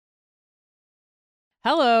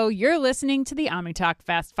Hello, you're listening to the OmniTalk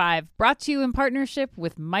Fast 5, brought to you in partnership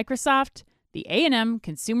with Microsoft, the A&M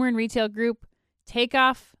Consumer and Retail Group,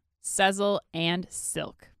 Takeoff, Sezzle, and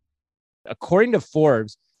Silk. According to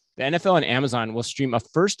Forbes, the NFL and Amazon will stream a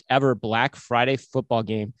first ever Black Friday football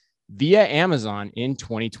game via Amazon in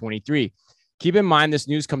 2023. Keep in mind, this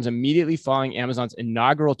news comes immediately following Amazon's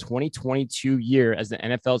inaugural 2022 year as the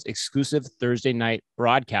NFL's exclusive Thursday night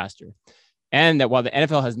broadcaster. And that while the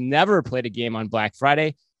NFL has never played a game on Black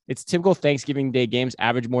Friday, its typical Thanksgiving Day games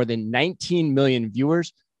average more than 19 million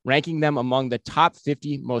viewers, ranking them among the top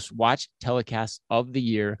 50 most watched telecasts of the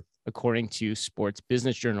year, according to Sports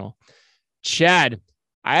Business Journal. Chad,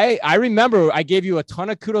 I remember I gave you a ton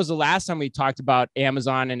of kudos the last time we talked about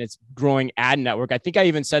Amazon and its growing ad network. I think I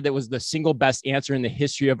even said that was the single best answer in the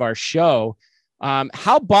history of our show.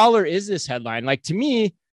 How baller is this headline? Like, to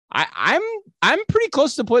me, I'm pretty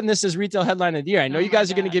close to putting this as retail headline of the year. I know you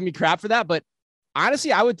guys are going to give me crap for that, but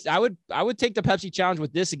honestly, I would take the Pepsi challenge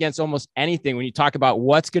with this against almost anything when you talk about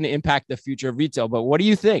what's going to impact the future of retail. But what do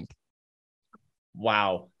you think?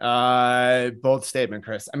 Wow. Bold statement,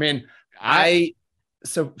 Chris. I mean,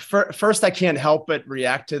 first, I can't help but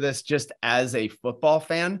react to this just as a football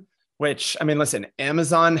fan, which, I mean, listen,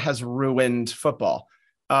 Amazon has ruined football.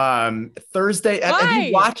 Thursday,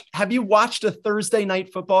 have you watched a Thursday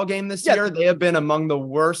night football game this year? They have been among the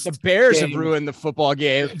worst. The Bears have ruined the football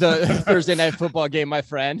game, the Thursday night football game, my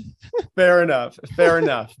friend. Fair enough.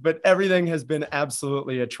 But everything has been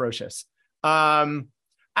absolutely atrocious.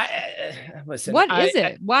 Listen. What is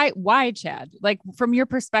it? Why, Chad? Like, from your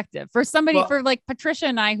perspective, for somebody, for like Patricia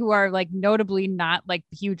and I, who are like notably not like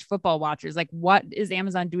huge football watchers, like what is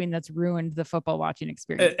Amazon doing that's ruined the football watching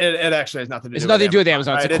experience? It actually has nothing to do. It's nothing to do with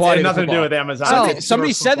Amazon. It's quality. Nothing to do with Amazon.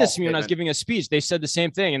 Somebody said this to me when I was giving a speech. They said the same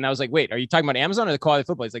thing, and I was like, "Wait, are you talking about Amazon or the quality of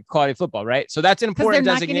football?" It's like quality of football, right? So that's an important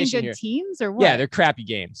designation here. Teams or what? Yeah, they're crappy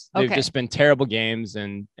games. They've just been terrible games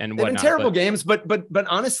and whatnot. They've been terrible games, but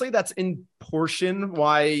honestly, that's in portion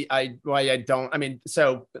why I don't. I mean,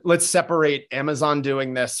 so let's separate Amazon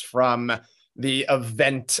doing this from the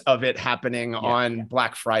event of it happening on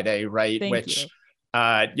Black Friday, right? Which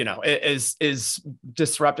is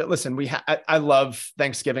disruptive. Listen, I love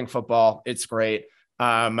Thanksgiving football. It's great.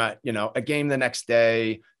 A game the next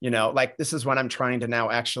day, like this is when I'm trying to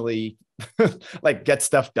now actually like get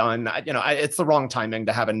stuff done. It's the wrong timing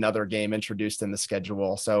to have another game introduced in the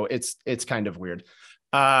schedule. So it's kind of weird.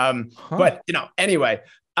 But anyway,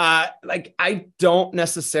 like I don't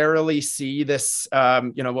necessarily see this,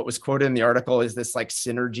 what was quoted in the article is this like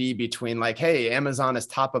synergy between like, hey, Amazon is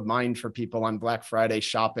top of mind for people on Black Friday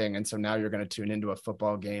shopping. And so now you're going to tune into a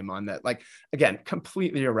football game on that. Like, again,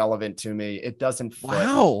 completely irrelevant to me. It doesn't fit.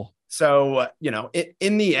 Wow. So,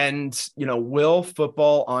 in the end, will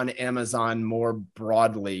football on Amazon more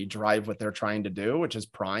broadly drive what they're trying to do, which is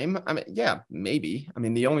Prime? I mean, yeah, maybe. I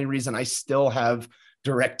mean, the only reason I still have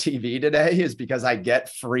DirecTV today is because I get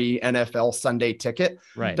free NFL Sunday ticket.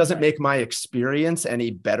 Right. Doesn't make my experience any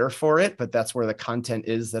better for it, but that's where the content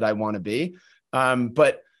is that I want to be.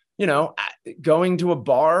 But going to a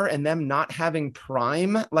bar and them not having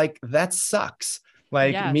Prime, like that sucks.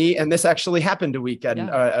 Like me, and this actually happened a weekend,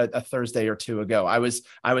 a Thursday or two ago. I was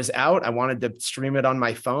out. I wanted to stream it on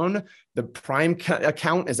my phone. The Prime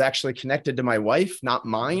account is actually connected to my wife, not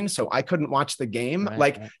mine, so I couldn't watch the game.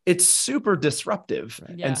 It's super disruptive,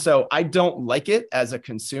 and so I don't like it as a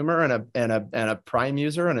consumer and a Prime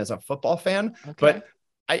user and as a football fan. But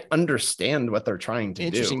I understand what they're trying to do.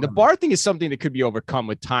 Interesting. The bar thing is something that could be overcome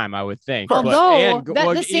with time, I would think. Although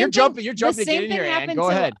you're jumping to get in here, Ann. Go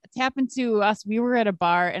ahead. It happened to us. We were at a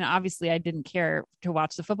bar, and obviously I didn't care to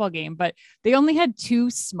watch the football game, but they only had 2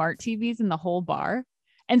 smart TVs in the whole bar.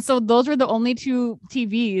 And so those were the only 2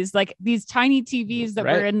 TVs, like these tiny TVs that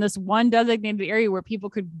were in this one designated area where people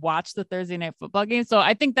could watch the Thursday night football game. So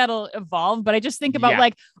I think that'll evolve. But I just think about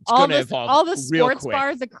like all the sports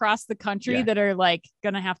bars across the country that are like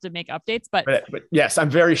going to have to make updates. But yes, I'm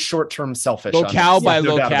very short-term selfish. Locale by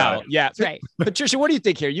locale. Yeah. That's right. Patricia, what do you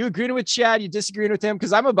think here? You agreeing with Chad? You disagreeing with him?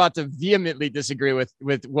 Because I'm about to vehemently disagree with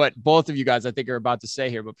what both of you guys I think are about to say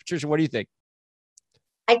here. But Patricia, what do you think?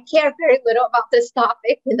 I care very little about this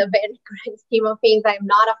topic in the very grand scheme of things. I'm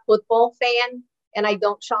not a football fan and I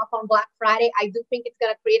don't shop on Black Friday. I do think it's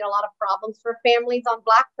going to create a lot of problems for families on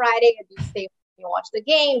Black Friday. If you stay, you watch the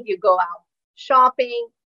games, you go out shopping.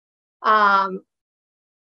 I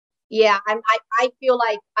feel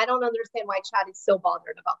like I don't understand why Chad is so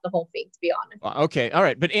bothered about the whole thing, to be honest. Okay. All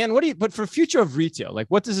right. But Ann, but for future of retail, like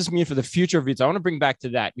what does this mean for the future of retail? I want to bring back to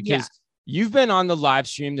that because You've been on the live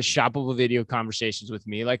stream, the shoppable video conversations with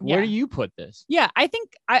me. Like, where do you put this? Yeah, I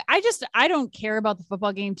think I don't care about the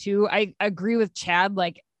football game too. I agree with Chad,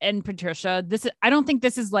 like, and Patricia. I don't think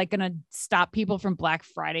this is like going to stop people from Black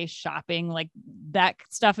Friday shopping, like that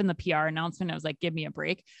stuff in the PR announcement. I was like, give me a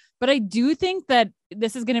break. But I do think that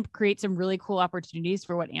this is going to create some really cool opportunities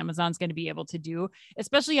for what Amazon's going to be able to do,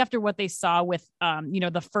 especially after what they saw with,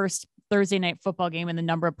 the first Thursday night football game and the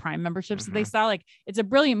number of Prime memberships that they saw. Like, it's a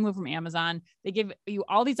brilliant move from Amazon. They give you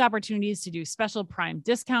all these opportunities to do special Prime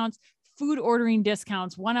discounts, food ordering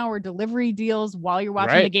discounts, 1 hour delivery deals while you're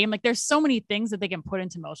watching the game. Like, there's so many things that they can put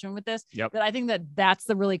into motion with this that I think that's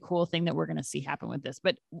the really cool thing that we're going to see happen with this.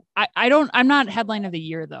 But I'm not headline of the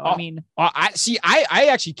year though. I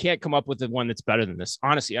actually can't come up with the one that's better than this.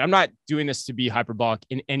 Honestly, I'm not doing this to be hyperbolic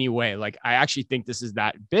in any way. Like, I actually think this is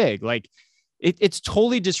that big. Like, it's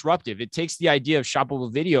totally disruptive. It takes the idea of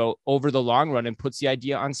shoppable video over the long run and puts the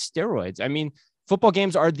idea on steroids. I mean, football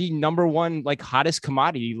games are the number one, like, hottest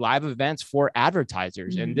commodity live events for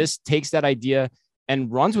advertisers. And this takes that idea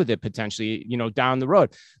and runs with it potentially, down the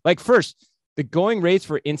road. Like, first, the going rates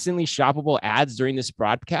for instantly shoppable ads during this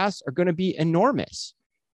broadcast are going to be enormous.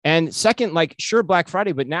 And second, like, sure, Black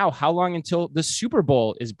Friday, but now how long until the Super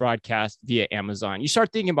Bowl is broadcast via Amazon? You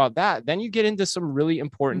start thinking about that, then you get into some really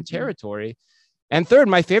important territory. And third,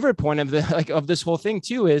 my favorite point of this whole thing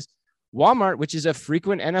too is Walmart, which is a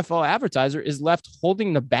frequent NFL advertiser, is left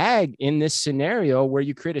holding the bag in this scenario where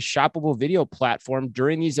you create a shoppable video platform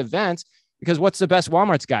during these events. Because what's the best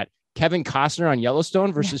Walmart's got? Kevin Costner on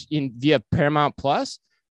Yellowstone versus via Paramount Plus.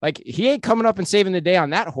 Like, he ain't coming up and saving the day on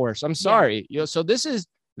that horse. I'm sorry. So this is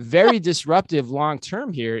very disruptive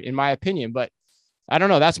long-term here, in my opinion, but I don't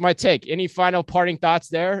know. That's my take. Any final parting thoughts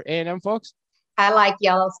there, A&M folks? I like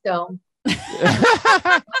Yellowstone.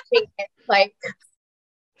 Like,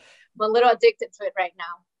 I'm a little addicted to it right now.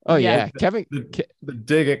 Oh yeah. Kevin, the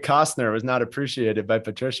dig at Costner was not appreciated by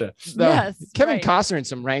Patricia. Kevin Costner in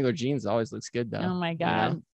some Wrangler jeans always looks good though. Oh my God.